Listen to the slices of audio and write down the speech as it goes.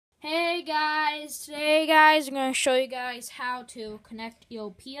Today guys, I'm going to show you guys how to connect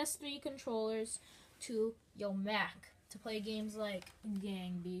your PS3 controllers to your Mac to play games like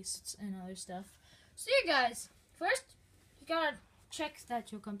Gang Beasts and other stuff. So yeah guys, first you gotta check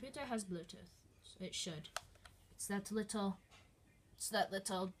that your computer has Bluetooth. So it should. It's little,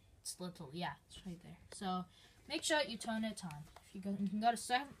 yeah, it's right there. So make sure you turn it on. If you can go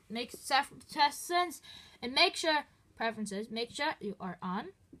to make settings and make sure preferences, make sure you are on.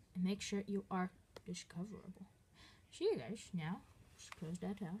 And make sure you are discoverable. So you guys, now, just close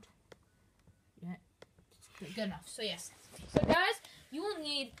that out. Yeah, good enough. So yes. So guys, you will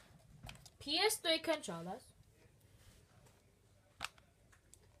need PS3 controllers.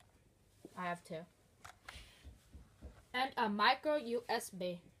 I have two. And a micro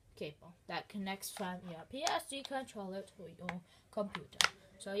USB cable that connects from your PS3 controller to your computer.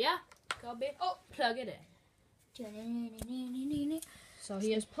 So yeah, Kobe, plug it in. So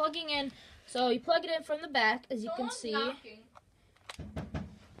he is plugging in. So you plug it in from the back, as you can see.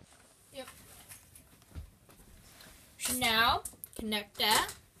 Yep. Now connect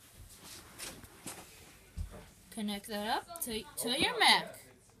that. Connect that up to your Mac.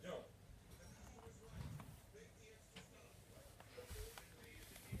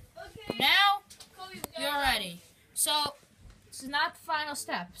 Now you're ready. So this is not the final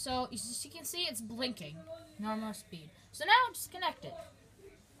step. So as you can see, it's blinking, normal speed. So now disconnect it.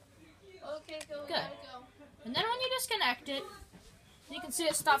 Okay, good. And then when you disconnect it, you can see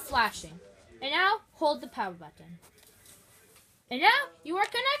it stop flashing. And now hold the power button. And now you are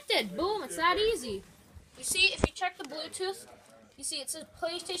connected. Boom! It's that easy. You see, if you check the Bluetooth, you see it says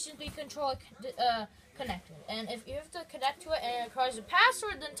PlayStation 3 controller connected. And if you have to connect to it and it requires a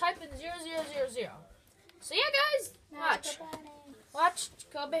password, then type in 0000. So yeah, guys, watch. Watch,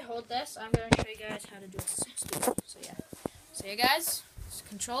 Kobe, hold this. I'm going to show you guys how to do it. So yeah. So yeah, guys, this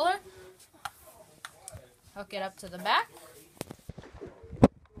controller. Hook it up to the back.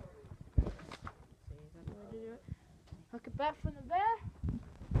 Hook it back from the back.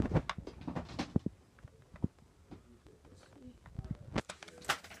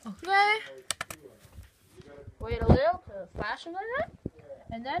 Okay. Wait a little to flash a minute.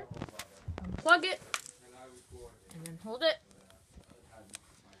 And then unplug it. And then hold it.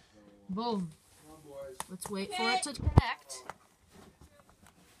 Boom. Let's wait for it to connect.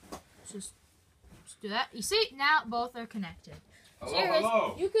 Just do that. You see, now both are connected.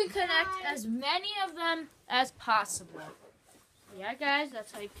 Hello. You can connect as many of them as possible. Yeah, guys,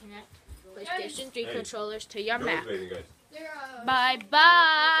 that's how you connect PlayStation 3 controllers to your Mac.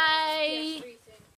 Bye-bye.